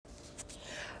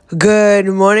Good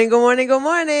morning, good morning, good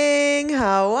morning.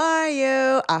 How are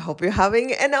you? I hope you're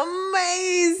having an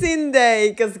amazing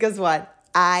day because guess what?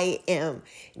 I am.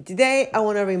 Today, I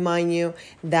want to remind you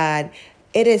that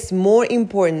it is more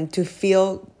important to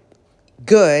feel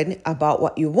good about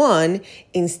what you want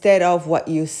instead of what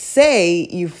you say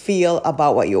you feel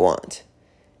about what you want.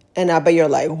 And I bet you're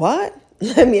like, what?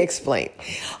 Let me explain.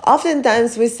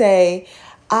 Oftentimes we say,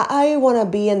 I want to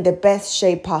be in the best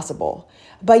shape possible.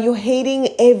 But you're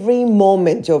hating every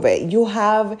moment of it. You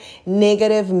have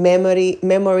negative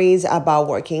memories about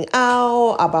working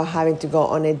out, about having to go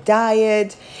on a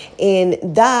diet, and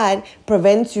that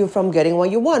prevents you from getting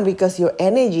what you want because your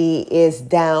energy is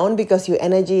down, because your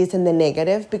energy is in the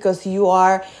negative, because you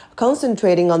are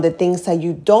concentrating on the things that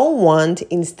you don't want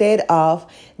instead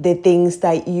of the things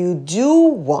that you do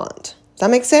want. That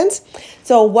makes sense?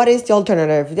 So what is the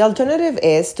alternative? The alternative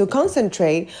is to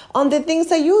concentrate on the things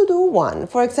that you do want.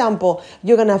 For example,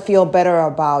 you're going to feel better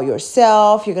about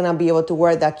yourself. You're going to be able to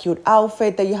wear that cute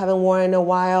outfit that you haven't worn in a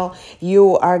while.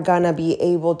 You are going to be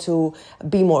able to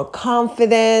be more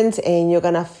confident, and you're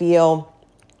going to feel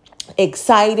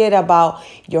excited about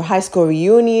your high school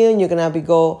reunion. You're gonna be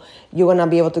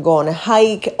able to go on a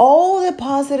hike. All the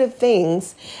positive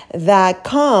things that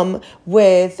come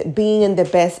with being in the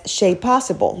best shape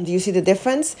possible. Do you see the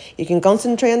difference? You can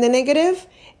concentrate on the negative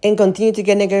and continue to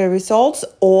get negative results,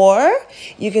 or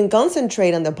you can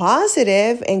concentrate on the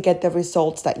positive and get the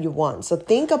results that you want. So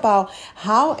think about,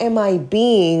 how am I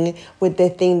being with the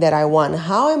thing that I want?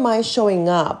 How am I showing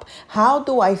up? How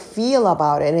do I feel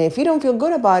about it? And if you don't feel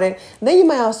good about it, then you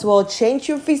might as well change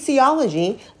your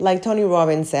physiology, like Tony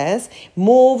Robbins says.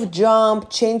 Move,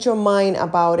 jump, change your mind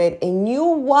about it, and you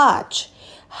watch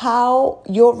how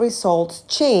your results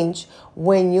change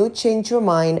when you change your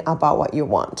mind about what you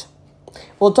want.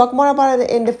 We'll talk more about it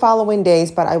in the following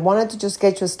days, but I wanted to just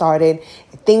get you started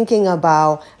thinking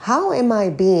about, how am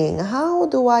I being? How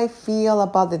do I feel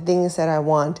about the things that I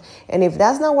want? And if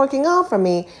that's not working out for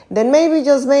me, then maybe,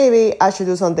 just maybe, I should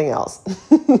do something else.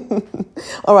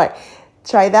 All right,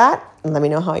 try that and let me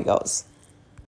know how it goes.